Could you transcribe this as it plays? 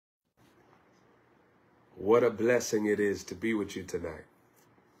What a blessing it is to be with you tonight.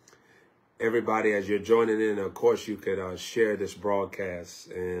 Everybody, as you're joining in, of course, you could share this broadcast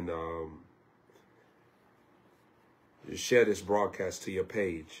and share this broadcast to your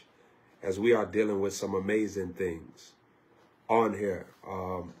page, as we are dealing with some amazing things on here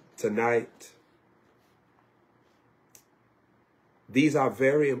tonight. These are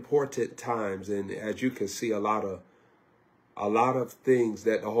very important times, and as you can see, a lot of things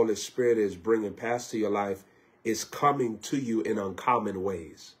that the Holy Spirit is bringing past to your life is coming to you in uncommon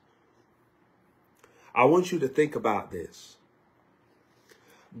ways. I want you to think about this.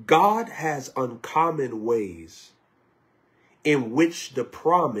 God has uncommon ways in which the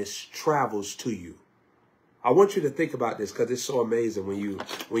promise travels to you. I want you to think about this because it's so amazing when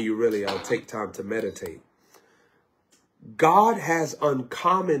you really take time to meditate. God has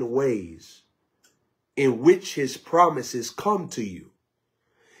uncommon ways in which his promises come to you.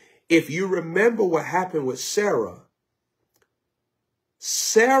 If you remember what happened with Sarah,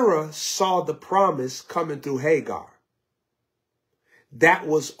 Sarah saw the promise coming through Hagar. That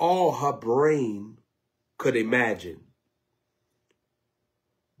was all her brain could imagine.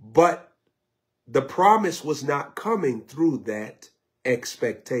 But the promise was not coming through that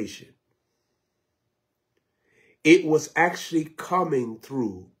expectation. It was actually coming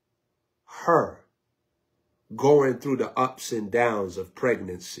through her going through the ups and downs of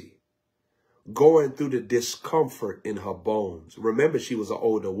pregnancy, going through the discomfort in her bones. Remember, she was an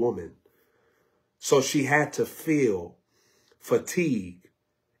older woman, so she had to feel fatigue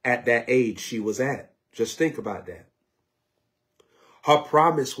at that age she was at. Just think about that. Her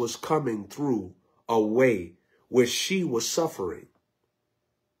promise was coming through a way where she was suffering.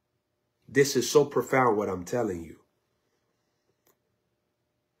 This is so profound what I'm telling you.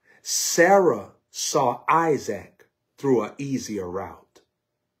 Sarah saw Isaac through an easier route.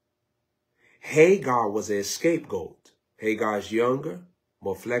 Hagar was a scapegoat. Hagar's younger,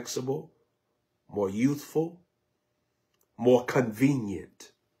 more flexible, more youthful, more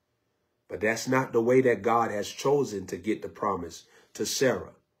convenient. But that's not the way that God has chosen to get the promise to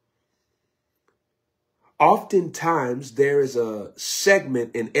Sarah. Oftentimes, there is a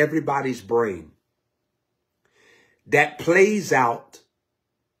segment in everybody's brain that plays out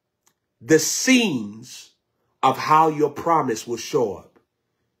the scenes of how your promise will show up.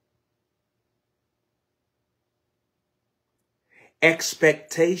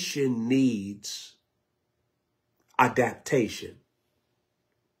 Expectation needs adaptation.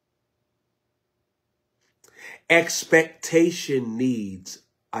 Expectation needs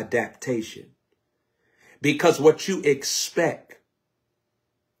adaptation. Because what you expect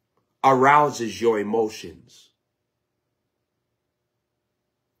arouses your emotions.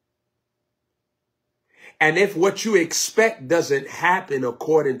 And if what you expect doesn't happen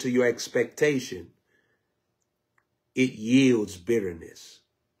according to your expectation, it yields bitterness.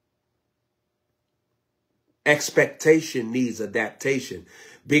 Expectation needs adaptation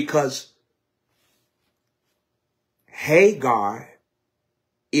because Hagar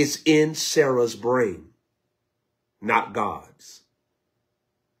is in Sarah's brain, not God's.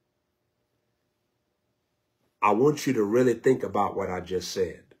 I want you to really think about what I just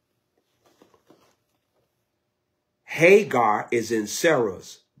said. Hagar is in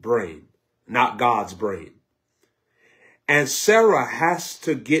Sarah's brain, not God's brain. And Sarah has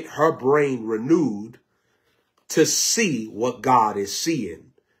to get her brain renewed to see what God is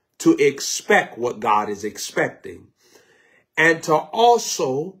seeing, to expect what God is expecting, and to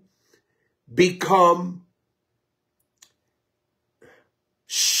also become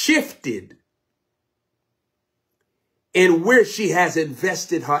shifted in where she has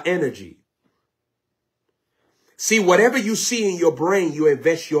invested her energy. See, whatever you see in your brain, you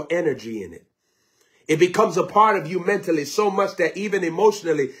invest your energy in it. It becomes a part of you mentally so much that even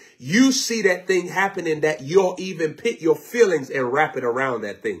emotionally, you see that thing happening that you'll even pit your feelings and wrap it around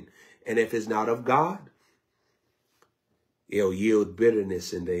that thing. And if it's not of God, it'll yield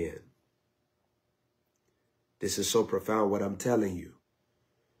bitterness in the end. This is so profound what I'm telling you.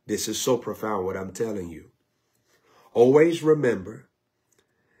 This is so profound what I'm telling you. Always remember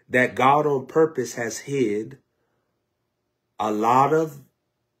that God on purpose has hid a lot of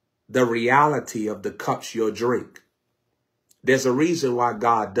the reality of the cups you'll drink. There's a reason why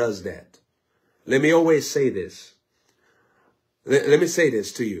God does that. Let me always say this. Let me say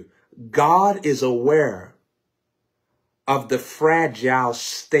this to you. God is aware of the fragile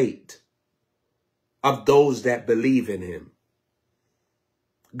state of those that believe in him.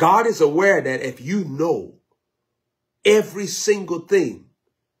 God is aware that if you know every single thing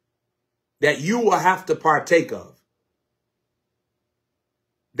that you will have to partake of,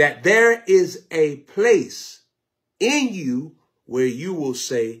 that there is a place in you where you will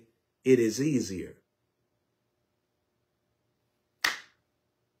say it is easier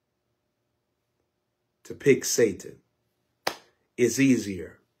to pick Satan. It's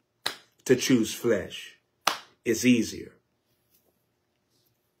easier to choose flesh. It's easier.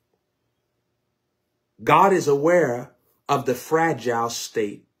 God is aware of the fragile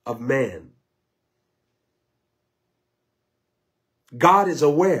state of man. God is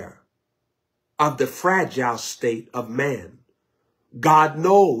aware of the fragile state of man. God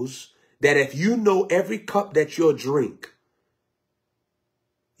knows that if you know every cup that you'll drink,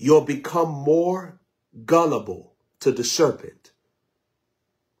 you'll become more gullible to the serpent.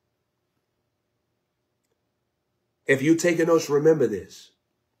 If you take notes, remember this.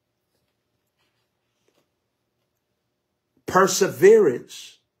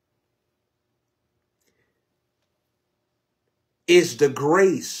 Perseverance is the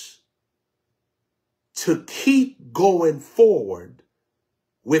grace to keep going forward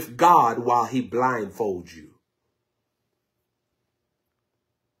with God while he blindfolds you.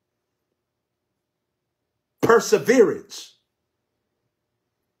 Perseverance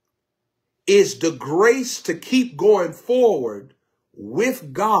is the grace to keep going forward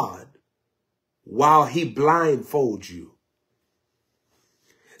with God while he blindfolds you.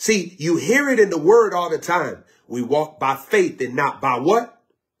 See, you hear it in the word all the time. We walk by faith and not by what?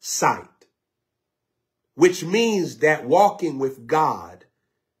 Sight. Which means that walking with God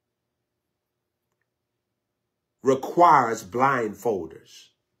requires blindfolders.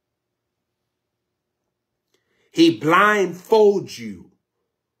 He blindfolds you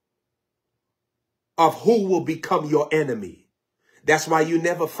of who will become your enemy. That's why you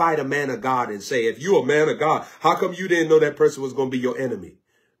never fight a man of God and say, if you're a man of God, how come you didn't know that person was going to be your enemy?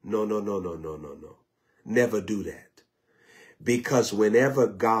 No. Never do that. Because whenever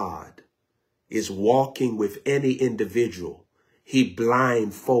God is walking with any individual, he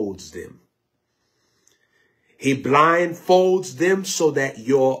blindfolds them. He blindfolds them so that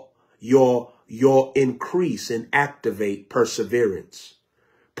you'll increase and activate perseverance.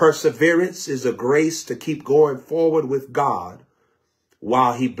 Perseverance is a grace to keep going forward with God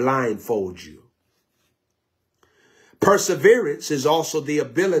while he blindfolds you. Perseverance is also the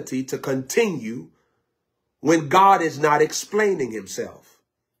ability to continue when God is not explaining himself.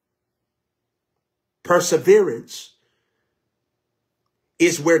 Perseverance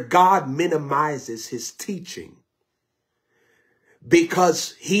is where God minimizes his teaching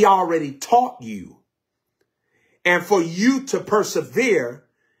because he already taught you. And for you to persevere,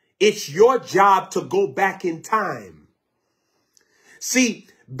 it's your job to go back in time. See,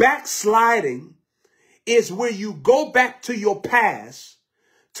 backsliding is where you go back to your past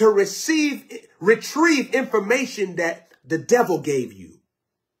to retrieve information that the devil gave you.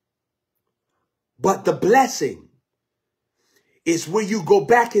 But the blessing is where you go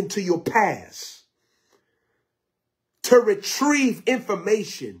back into your past to retrieve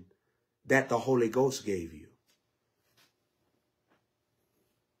information that the Holy Ghost gave you.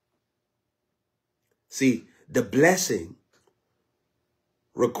 See, the blessing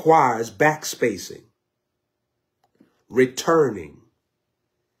requires backspacing, returning,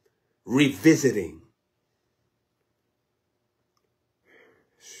 revisiting.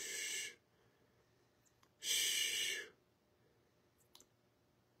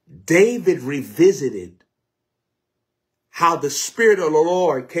 David revisited how the Spirit of the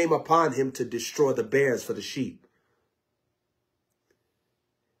Lord came upon him to destroy the bears for the sheep.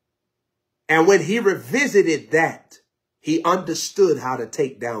 And when he revisited that, he understood how to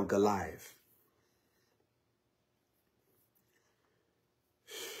take down Goliath.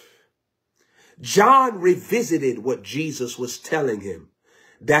 John revisited what Jesus was telling him.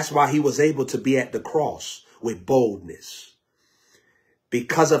 That's why he was able to be at the cross with boldness.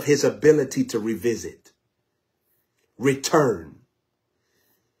 Because of his ability to revisit, return,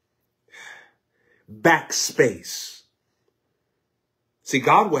 backspace. See,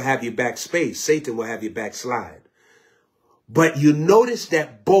 God will have you backspace. Satan will have you backslide. But you notice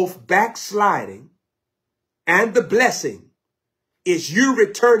that both backsliding and the blessing is you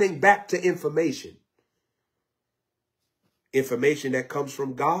returning back to information. Information that comes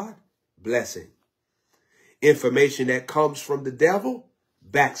from God, blessing. Information that comes from the devil,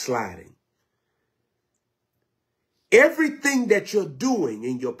 backsliding. Everything that you're doing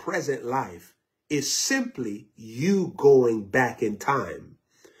in your present life is simply you going back in time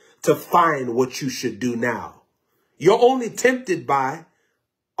to find what you should do now. You're only tempted by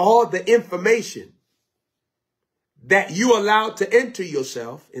all the information that you allowed to enter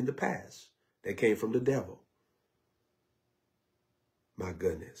yourself in the past that came from the devil. My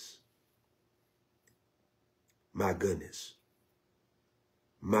goodness. My goodness.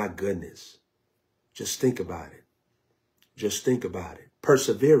 My goodness. Just think about it. Just think about it.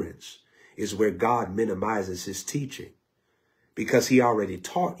 Perseverance is where God minimizes his teaching because he already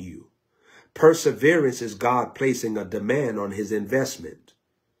taught you. Perseverance is God placing a demand on his investment.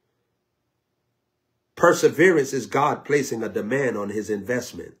 Perseverance is God placing a demand on his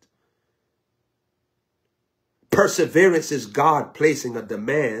investment. Perseverance is God placing a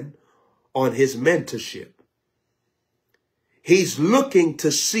demand on his mentorship. He's looking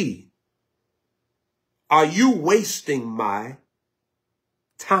to see, are you wasting my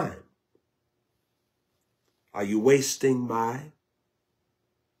time? Are you wasting my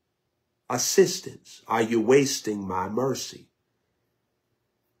assistance? Are you wasting my mercy?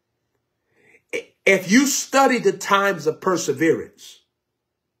 If you study the times of perseverance,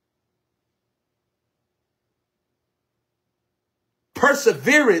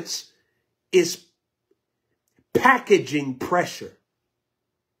 perseverance is packaging pressure.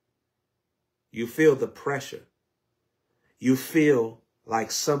 You feel the pressure. You feel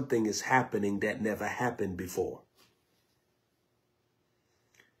like something is happening that never happened before.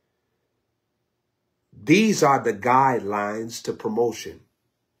 These are the guidelines to promotion.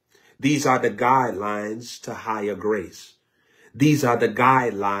 These are the guidelines to higher grace. These are the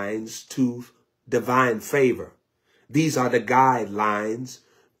guidelines to divine favor. These are the guidelines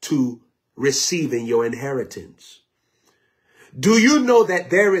to receiving your inheritance. Do you know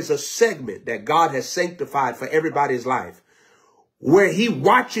that there is a segment that God has sanctified for everybody's life where he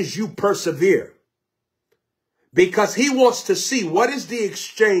watches you persevere because he wants to see what is the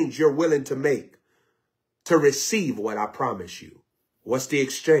exchange you're willing to make to receive what I promise you? What's the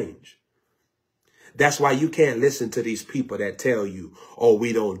exchange? That's why you can't listen to these people that tell you, oh,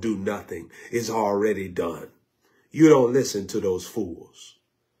 we don't do nothing. It's already done. You don't listen to those fools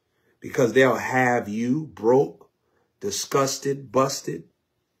because they'll have you broke, disgusted, busted,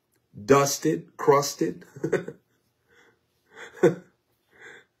 dusted, crusted.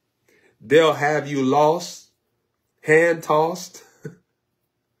 They'll have you lost, hand tossed,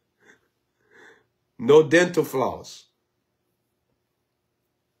 no dental floss.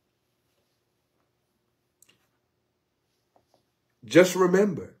 Just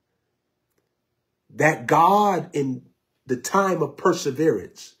remember that God, in the time of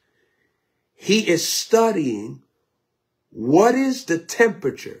perseverance, he is studying what is the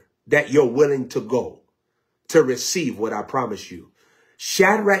temperature that you're willing to go to receive what I promise you.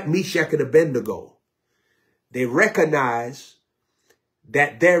 Shadrach, Meshach, and Abednego, they recognize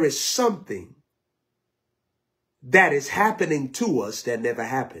that there is something that is happening to us that never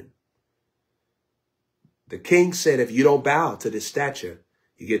happened. The king said, if you don't bow to this stature,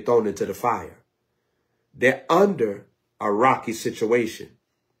 you get thrown into the fire. They're under a rocky situation.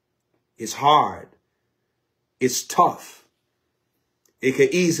 It's hard. It's tough. It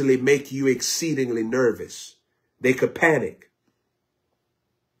could easily make you exceedingly nervous. They could panic.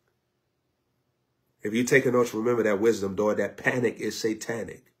 If you're taking notes, remember that wisdom door, that panic is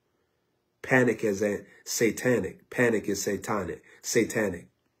satanic. Panic is satanic. Panic is satanic. Satanic.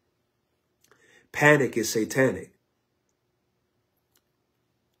 Panic is satanic.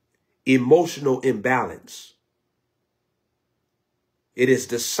 Emotional imbalance. It is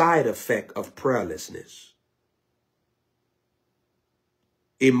the side effect of prayerlessness.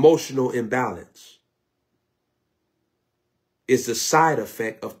 Emotional imbalance is the side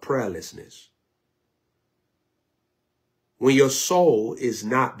effect of prayerlessness. When your soul is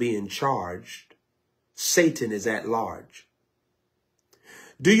not being charged, Satan is at large.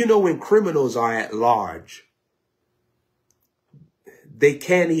 Do you know when criminals are at large, they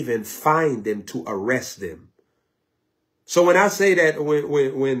can't even find them to arrest them? So when I say that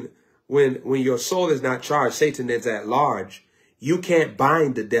when your soul is not charged, Satan is at large, you can't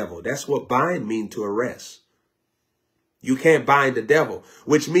bind the devil. That's what bind means, to arrest. You can't bind the devil,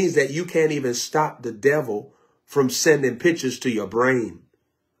 which means that you can't even stop the devil from sending pictures to your brain,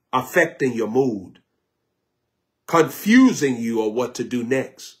 affecting your mood, confusing you on what to do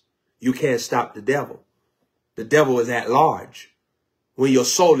next. You can't stop the devil. The devil is at large when your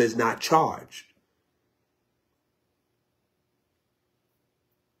soul is not charged.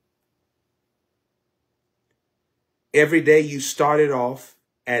 Every day you started off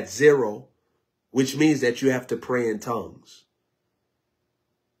at 0, which means that you have to pray in tongues.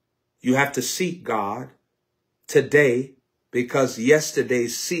 You have to seek God today because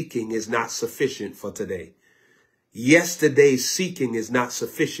yesterday's seeking is not sufficient for today. Yesterday's seeking is not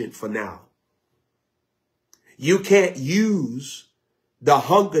sufficient for now. You can't use the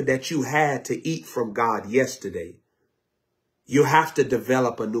hunger that you had to eat from God yesterday. You have to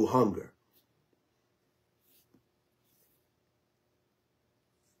develop a new hunger.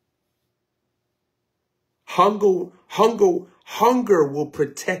 Hunger will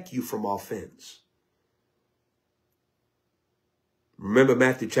protect you from offense. Remember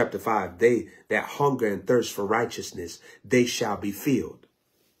Matthew chapter 5, they that hunger and thirst for righteousness, they shall be filled.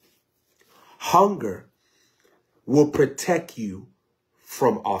 Hunger will protect you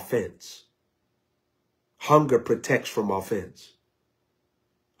from offense. Hunger protects from offense.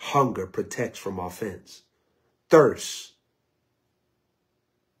 Hunger protects from offense. Thirst,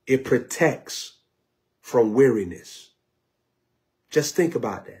 it protects from weariness. Just think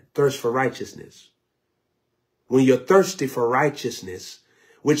about that. Thirst for righteousness. When you're thirsty for righteousness,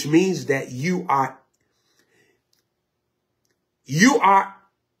 which means that you are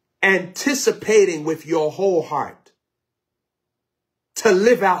anticipating with your whole heart to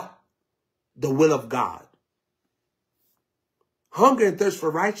live out the will of God. Hunger and thirst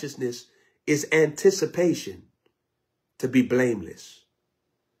for righteousness is anticipation to be blameless.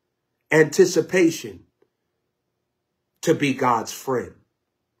 Anticipation to be God's friend.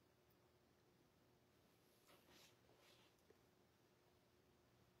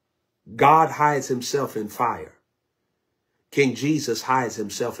 God hides himself in fire. King Jesus hides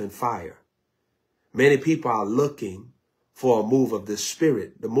himself in fire. Many people are looking for a move of the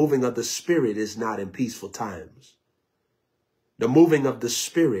Spirit. The moving of the Spirit is not in peaceful times. The moving of the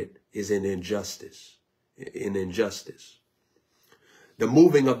Spirit is in injustice. In injustice. The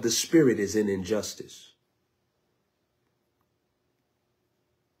moving of the Spirit is in injustice.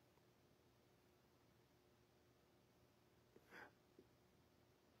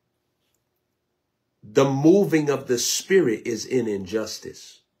 The moving of the Spirit is in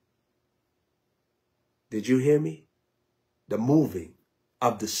injustice. Did you hear me? The moving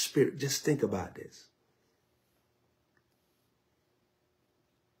of the Spirit. Just think about this.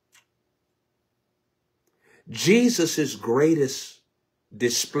 Jesus' greatest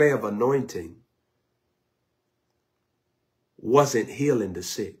display of anointing wasn't healing the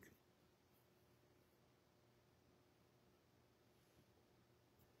sick.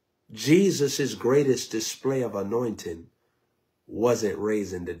 Jesus' greatest display of anointing wasn't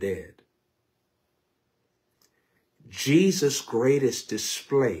raising the dead. Jesus' greatest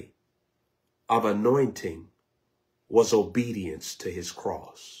display of anointing was obedience to his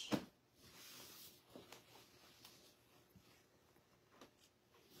cross.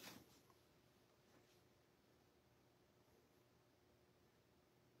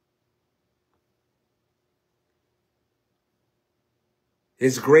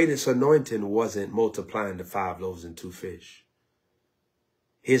 His greatest anointing wasn't multiplying the 5 loaves and 2 fish.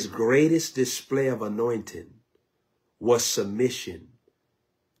 His greatest display of anointing was submission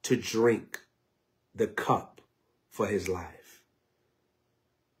to drink the cup for his life.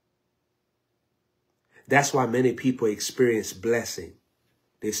 That's why many people experience blessing.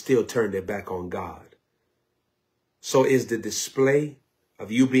 They still turn their back on God. So is the display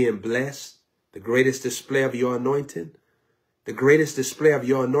of you being blessed the greatest display of your anointing? The greatest display of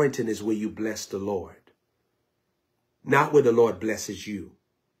your anointing is where you bless the Lord, not where the Lord blesses you.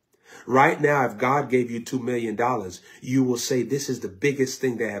 Right now, if God gave you $2 million, you will say, this is the biggest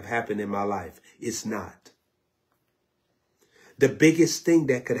thing that have happened in my life. It's not. The biggest thing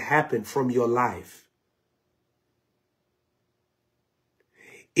that could happen from your life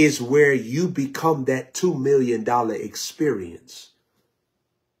is where you become that $2 million experience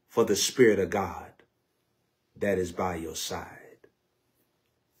for the Spirit of God that is by your side.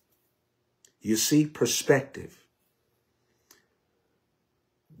 You see, perspective.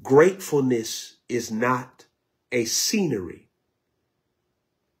 Gratefulness is not a scenery.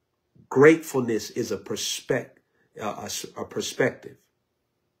 Gratefulness is a perspective.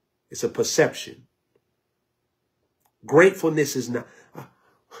 It's a perception. Gratefulness is not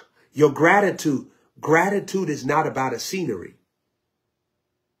your gratitude. Gratitude is not about a scenery.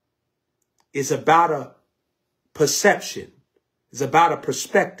 It's about a perception. It's about a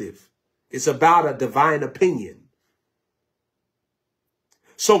perspective. It's about a divine opinion.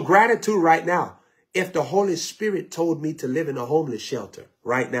 So gratitude right now, if the Holy Spirit told me to live in a homeless shelter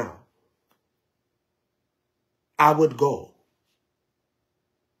right now, I would go.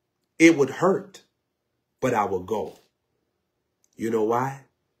 It would hurt, but I would go. You know why?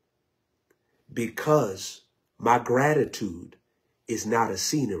 Because my gratitude is not a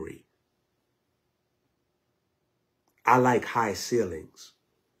scenery. I like high ceilings.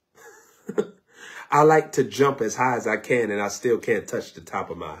 I like to jump as high as I can, and I still can't touch the top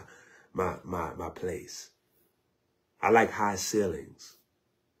of my place. I like high ceilings.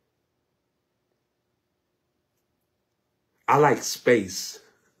 I like space.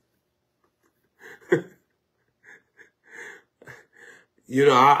 You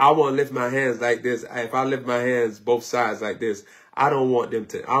know, I want to lift my hands like this. If I lift my hands both sides like this, I don't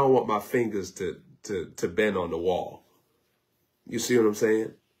want my fingers to bend on the wall. You see what I'm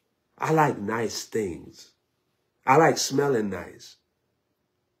saying? I like nice things. I like smelling nice.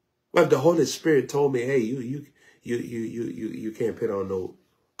 Well, if the Holy Spirit told me, hey, you can't put on no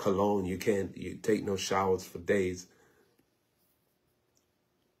cologne, you take no showers for days.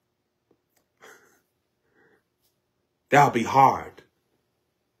 That'll be hard.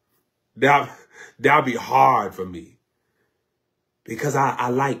 That'll be hard for me. Because I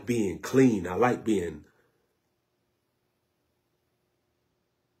like being clean. I like being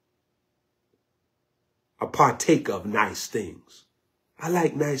a partaker of nice things. I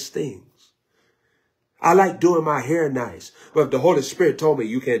like nice things. I like doing my hair nice. But if the Holy Spirit told me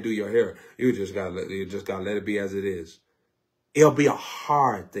you can't do your hair, you just gotta let it be as it is. It'll be a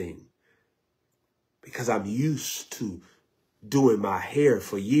hard thing. Because I'm used to doing my hair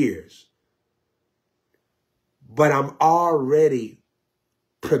for years. But I'm already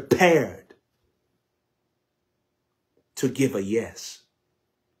prepared to give a yes.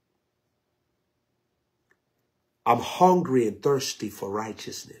 I'm hungry and thirsty for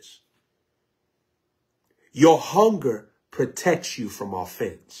righteousness. Your hunger protects you from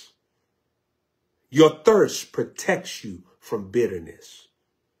offense. Your thirst protects you from bitterness.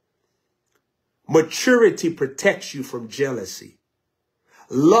 Maturity protects you from jealousy.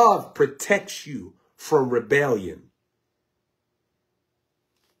 Love protects you from rebellion.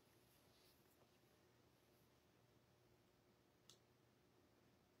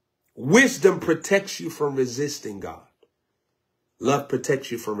 Wisdom protects you from resisting God. Love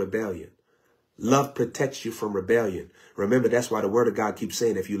protects you from rebellion. Love protects you from rebellion. Remember, that's why the word of God keeps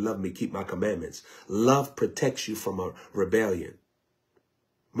saying, if you love me, keep my commandments. Love protects you from a rebellion.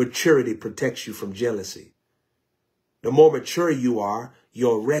 Maturity protects you from jealousy. The more mature you are,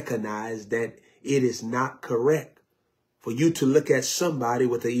 you'll recognize that it is not correct for you to look at somebody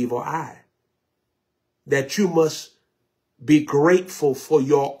with an evil eye. That you must be grateful for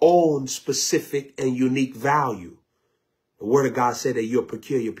your own specific and unique value. The word of God said that you're a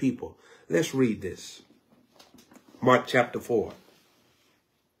peculiar people. Let's read this. Mark chapter 4.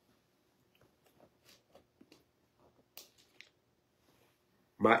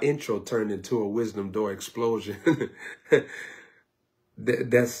 My intro turned into a wisdom door explosion.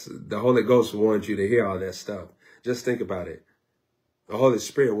 That's the Holy Ghost wants you to hear all that stuff. Just think about it. The Holy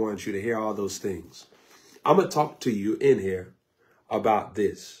Spirit wants you to hear all those things. I'm going to talk to you in here about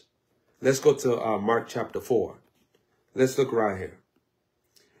this. Let's go to Mark chapter 4. Let's look right here.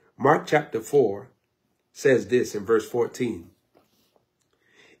 Mark chapter 4 says this in verse 14.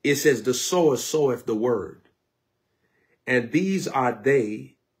 It says, the sower soweth the word, and these are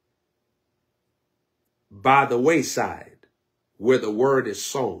they by the wayside where the word is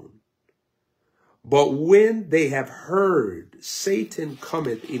sown. But when they have heard, Satan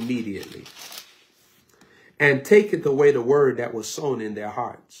cometh immediately and taketh away the word that was sown in their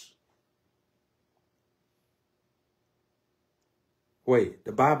hearts. Wait,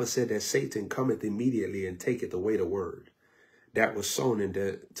 the Bible said that Satan cometh immediately and taketh away the word that was sown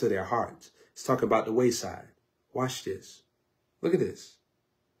into their hearts. It's talking about the wayside. Watch this. Look at this.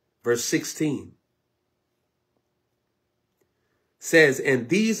 Verse 16 says, and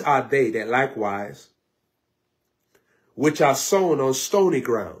these are they that likewise, which are sown on stony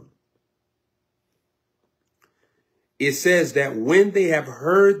ground. It says that when they have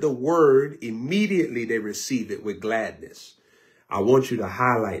heard the word, immediately they receive it with gladness. I want you to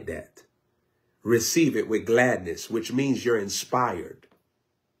highlight that. Receive it with gladness, which means you're inspired.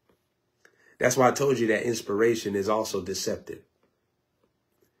 That's why I told you that inspiration is also deceptive.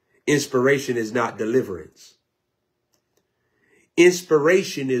 Inspiration is not deliverance.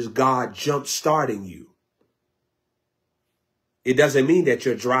 Inspiration is God jump-starting you. It doesn't mean that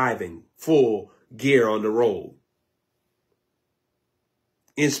you're driving full gear on the road.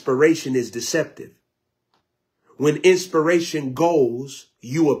 Inspiration is deceptive. When inspiration goes,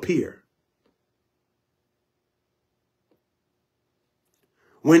 you appear.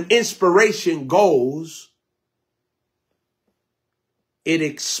 When inspiration goes, it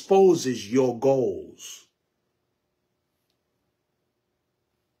exposes your goals.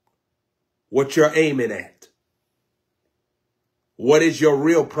 What you're aiming at. What is your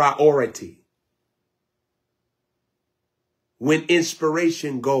real priority? When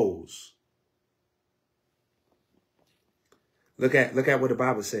inspiration goes. Look at what the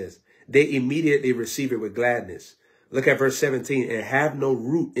Bible says. They immediately receive it with gladness. Look at verse 17. And have no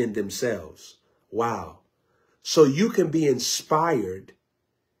root in themselves. Wow. So you can be inspired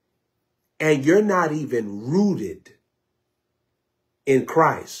and you're not even rooted in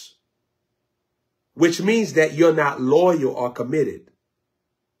Christ, which means that you're not loyal or committed.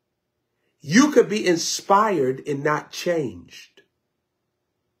 You could be inspired and not changed.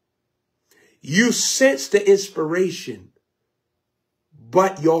 You sense the inspiration,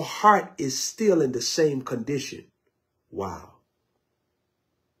 but your heart is still in the same condition. Wow.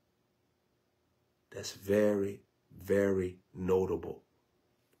 That's very, very notable.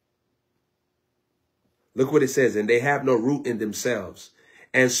 Look what it says. And they have no root in themselves,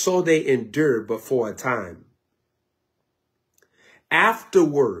 and so they endure but for a time.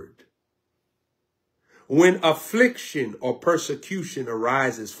 Afterward, when affliction or persecution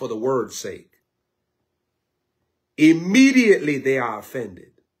arises for the word's sake, immediately they are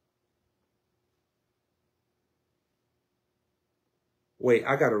offended. Wait,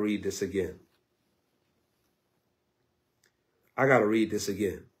 I got to read this again. I got to read this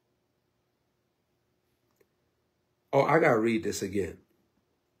again. Oh, I got to read this again.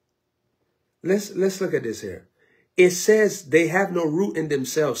 Let's look at this here. It says they have no root in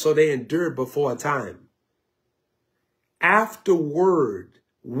themselves, so they endure but for a time. Afterward,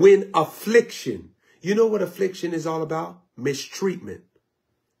 when affliction, you know what affliction is all about? Mistreatment.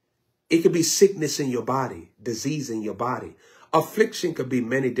 It could be sickness in your body, disease in your body. Affliction could be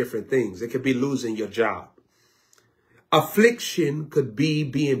many different things. It could be losing your job. Affliction could be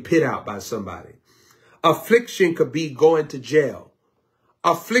being put out by somebody. Affliction could be going to jail.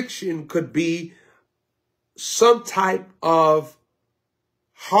 Affliction could be some type of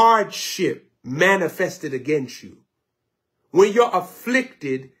hardship manifested against you. When you're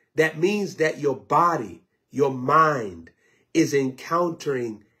afflicted, that means that your body, your mind is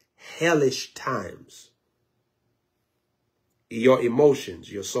encountering hellish times. Your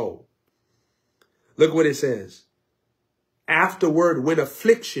emotions, your soul. Look what it says. Afterward, when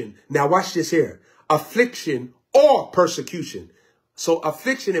affliction, now watch this here, affliction or persecution. So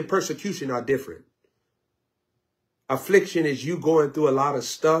affliction and persecution are different. Affliction is you going through a lot of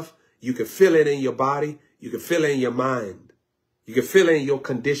stuff. You can feel it in your body. You can feel it in your mind. You can feel it in your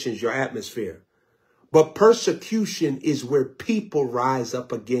conditions, your atmosphere. But persecution is where people rise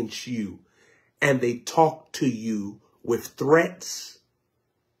up against you and they talk to you with threats.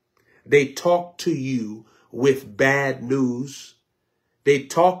 They talk to you with bad news. They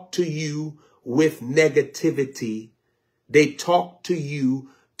talk to you with negativity. They talk to you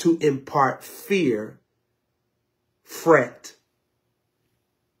to impart fear, fret,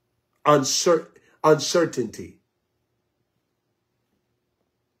 uncertainty,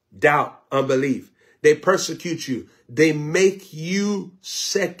 doubt, unbelief. They persecute you. They make you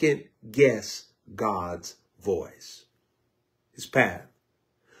second guess God's voice, his path.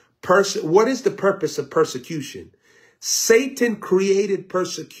 What is the purpose of persecution? Satan created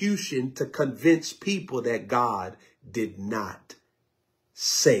persecution to convince people that God did not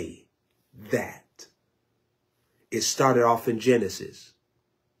say that. It started off in Genesis.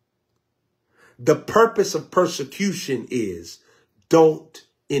 The purpose of persecution is don't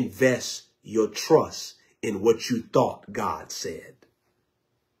invest your trust in what you thought God said.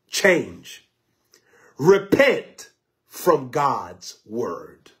 Change. Repent from God's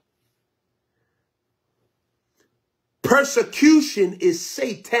word. Persecution is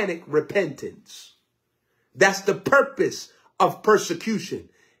satanic repentance. That's the purpose of persecution,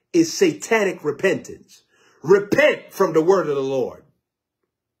 is satanic repentance. Repent from the word of the Lord.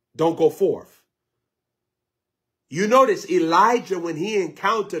 Don't go forth. You notice Elijah, when he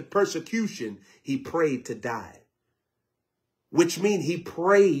encountered persecution, he prayed to die, which means he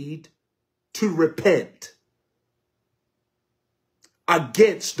prayed to repent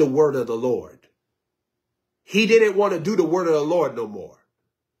against the word of the Lord. He didn't want to do the word of the Lord no more.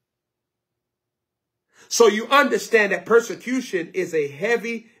 So you understand that persecution is a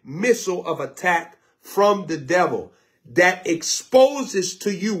heavy missile of attack from the devil that exposes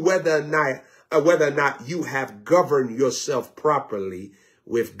to you whether or not you have governed yourself properly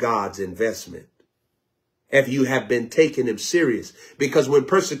with God's investment. If you have been taking him serious. Because when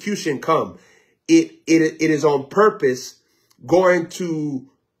persecution comes, it is on purpose going to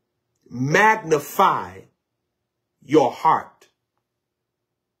magnify your heart.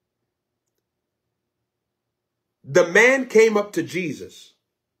 The man came up to Jesus,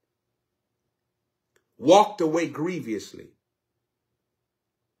 walked away grievously.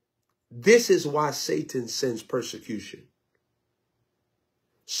 This is why Satan sends persecution,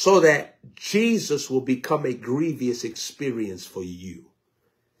 so that Jesus will become a grievous experience for you.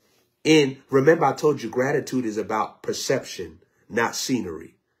 And remember, I told you gratitude is about perception, not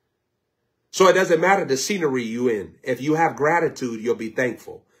scenery. So it doesn't matter the scenery you in. If you have gratitude, you'll be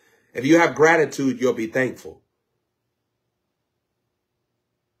thankful. If you have gratitude, you'll be thankful.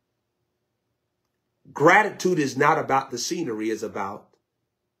 Gratitude is not about the scenery, it's about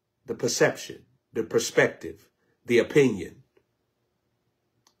the perception, the perspective, the opinion.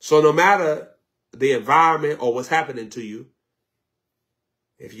 So no matter the environment or what's happening to you,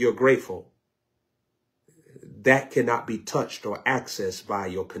 if you're grateful, that cannot be touched or accessed by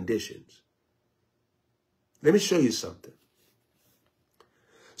your conditions. Let me show you something.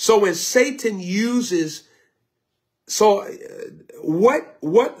 So when Satan uses,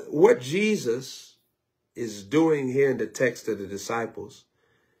 what Jesus is doing here in the text of the disciples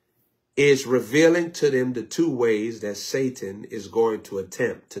is revealing to them the two ways that Satan is going to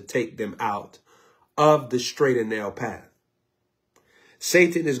attempt to take them out of the straight and narrow path.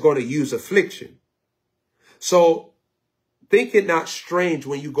 Satan is going to use affliction. So think it not strange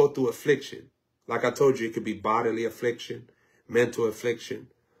when you go through affliction. Like I told you, it could be bodily affliction, mental affliction,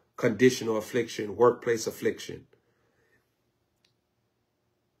 conditional affliction, workplace affliction,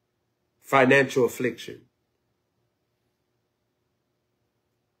 financial affliction.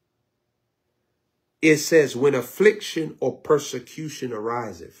 It says, when affliction or persecution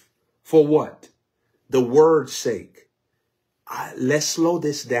ariseth, for what? The word's sake. Let's slow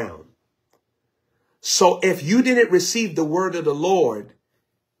this down. So if you didn't receive the word of the Lord,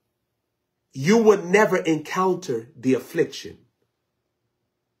 you would never encounter the affliction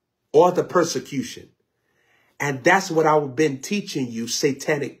or the persecution. And that's what I've been teaching you,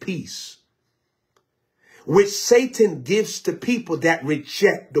 satanic peace, which Satan gives to people that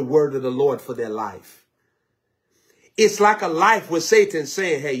reject the word of the Lord for their life. It's like a life with Satan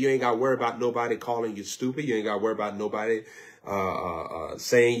saying, hey, you ain't got to worry about nobody calling you stupid. You ain't got to worry about nobody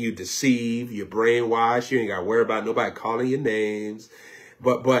saying you deceive, you brainwash. You ain't got to worry about nobody calling your names.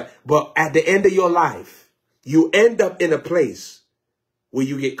 But at the end of your life, you end up in a place where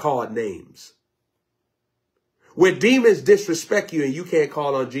you get called names. Where demons disrespect you and you can't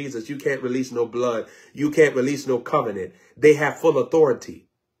call on Jesus. You can't release no blood. You can't release no covenant. They have full authority.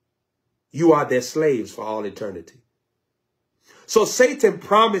 You are their slaves for all eternity. So Satan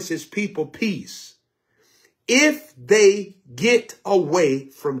promises people peace if they get away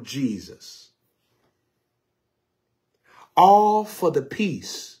from Jesus. All for the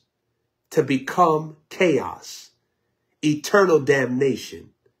peace to become chaos, eternal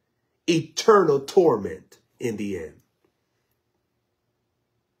damnation, eternal torment in the end.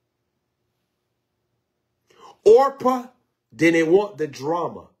 Orpah didn't want the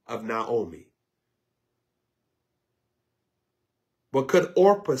drama of Naomi. But could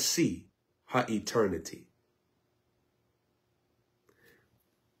Orpah see her eternity?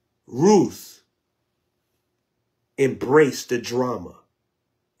 Ruth embraced the drama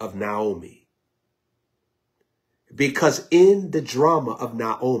of Naomi, because in the drama of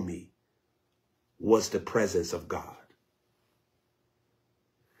Naomi was the presence of God.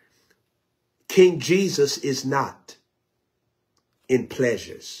 King Jesus is not in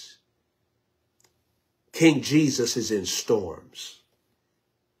pleasures. King Jesus is in storms.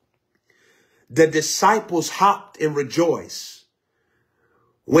 The disciples hopped and rejoiced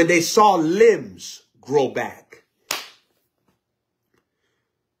when they saw limbs grow back.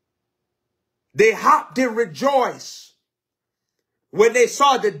 They hopped and rejoiced when they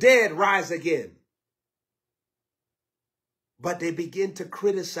saw the dead rise again. But they began to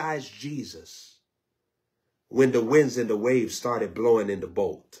criticize Jesus when the winds and the waves started blowing in the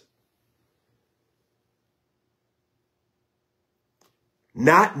boat.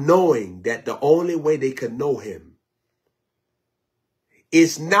 Not knowing that the only way they could know him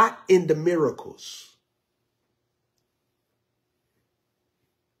is not in the miracles.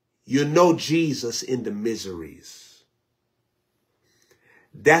 You know Jesus in the miseries.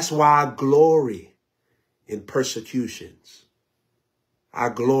 That's why I glory in persecutions. I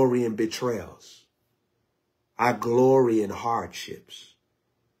glory in betrayals. I glory in hardships.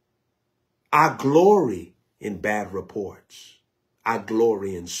 I glory in bad reports. I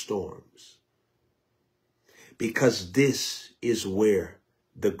glory in storms. Because this is where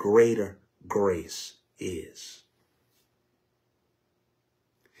the greater grace is.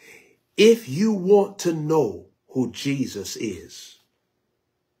 If you want to know who Jesus is,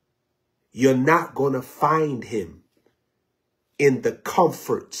 you're not going to find him in the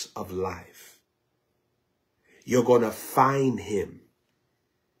comforts of life. You're going to find him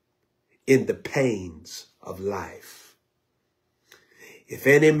in the pains of life. If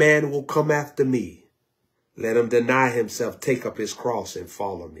any man will come after me, let him deny himself, take up his cross and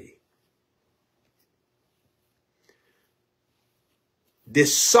follow me.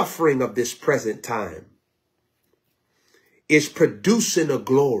 this suffering of this present time is producing a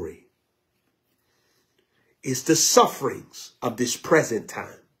glory. It's the sufferings of this present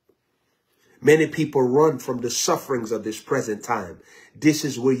time. Many people run from the sufferings of this present time. This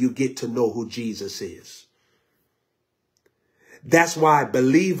is where you get to know who Jesus is. That's why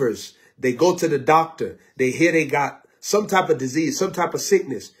believers, they go to the doctor. They hear they got some type of disease, some type of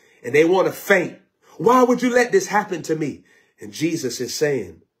sickness, and they want to faint. Why would you let this happen to me? And Jesus is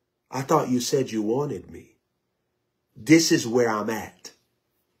saying, I thought you said you wanted me. This is where I'm at.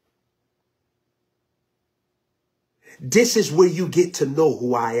 This is where you get to know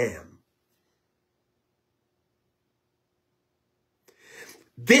who I am.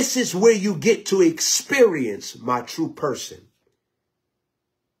 This is where you get to experience my true person.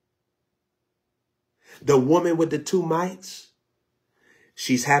 The woman with the 2 mites,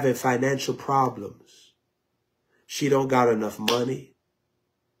 she's having financial problems. She don't got enough money.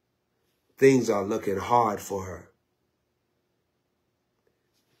 Things are looking hard for her.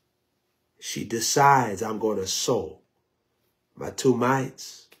 She decides, I'm going to sow my 2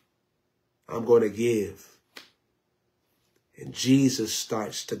 mites. I'm going to give. And Jesus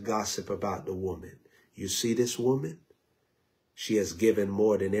starts to gossip about the woman. You see this woman? She has given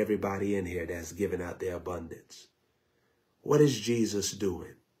more than everybody in here that's given out their abundance. What is Jesus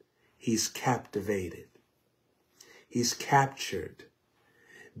doing? He's captivated. He's captured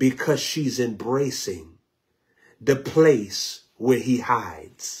because she's embracing the place where he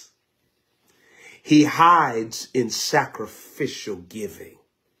hides. He hides in sacrificial giving.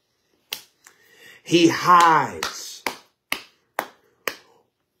 He hides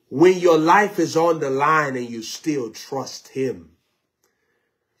when your life is on the line and you still trust him.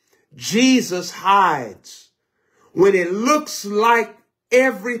 Jesus hides when it looks like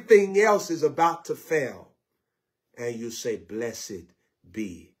everything else is about to fail. And you say, blessed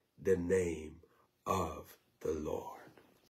be the name of the Lord.